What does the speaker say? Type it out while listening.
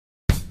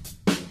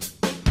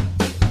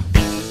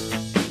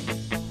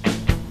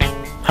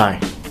Hi,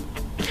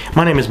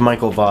 my name is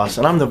Michael Voss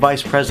and I'm the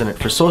Vice President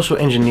for Social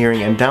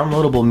Engineering and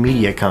Downloadable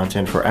Media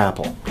Content for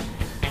Apple.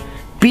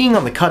 Being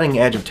on the cutting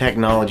edge of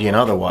technology and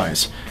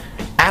otherwise,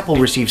 Apple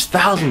receives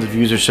thousands of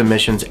user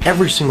submissions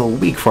every single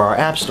week for our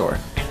App Store.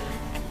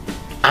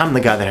 I'm the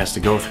guy that has to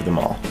go through them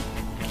all.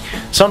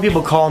 Some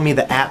people call me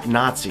the App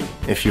Nazi,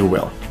 if you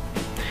will.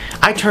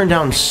 I turn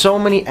down so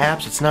many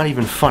apps it's not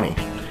even funny.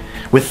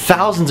 With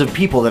thousands of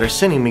people that are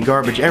sending me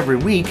garbage every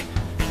week,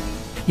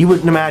 you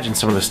wouldn't imagine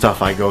some of the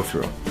stuff I go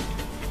through.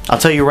 I'll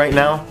tell you right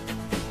now,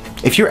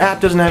 if your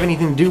app doesn't have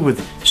anything to do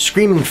with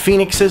screaming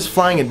phoenixes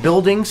flying at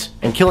buildings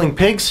and killing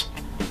pigs,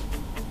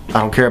 I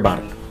don't care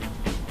about it.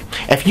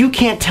 If you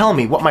can't tell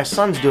me what my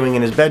son's doing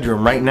in his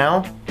bedroom right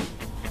now,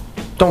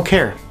 don't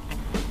care.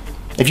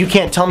 If you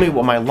can't tell me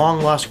what my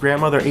long-lost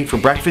grandmother ate for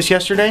breakfast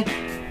yesterday,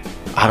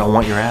 I don't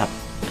want your app.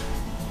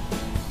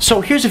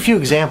 So here's a few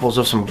examples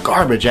of some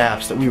garbage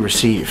apps that we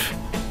receive.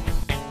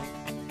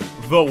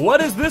 The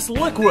What Is This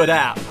Liquid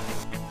app.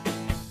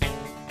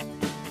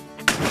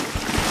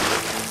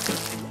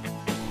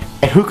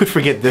 And who could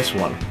forget this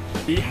one?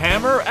 The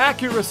Hammer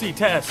Accuracy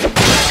Test.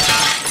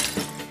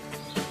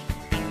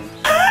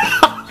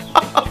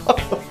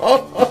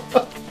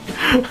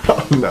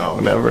 Oh no,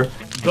 never.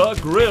 The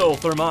Grill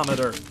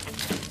Thermometer.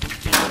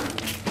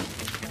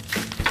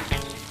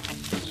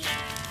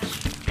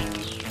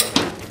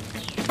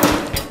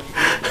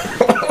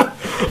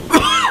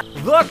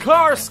 The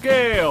Car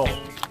Scale.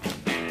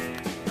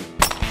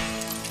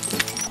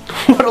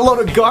 What a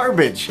load of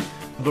garbage!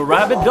 The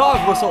Rabid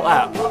Dog Whistle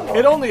app.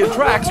 It only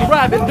attracts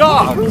rabid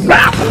dogs.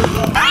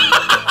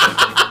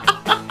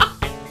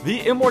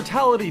 The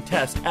Immortality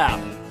Test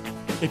app.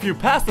 If you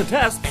pass the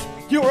tests,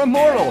 you're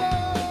immortal.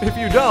 If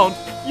you don't,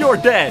 you're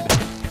dead.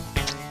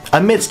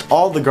 Amidst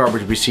all the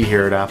garbage we see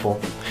here at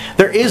Apple,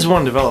 there is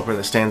one developer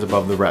that stands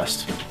above the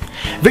rest.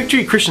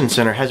 Victory Christian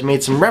Center has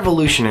made some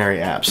revolutionary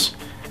apps.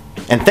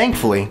 And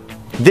thankfully,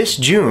 this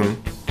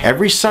June,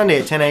 every Sunday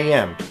at 10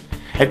 a.m.,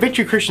 at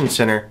Victory Christian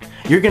Center,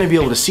 you're going to be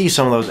able to see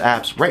some of those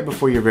apps right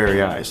before your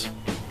very eyes.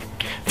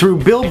 Through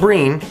Bill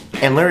Breen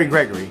and Larry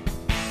Gregory,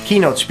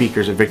 keynote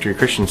speakers at Victory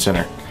Christian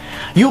Center,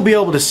 you'll be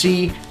able to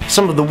see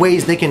some of the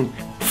ways they can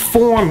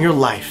form your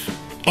life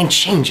and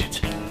change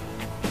it.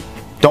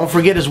 Don't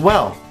forget as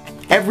well,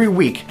 every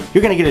week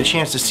you're going to get a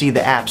chance to see the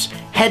apps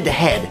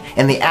head-to-head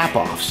and the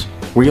app-offs,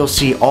 where you'll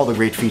see all the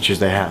great features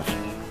they have.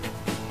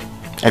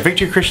 At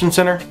Victory Christian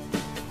Center,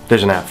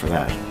 there's an app for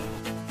that.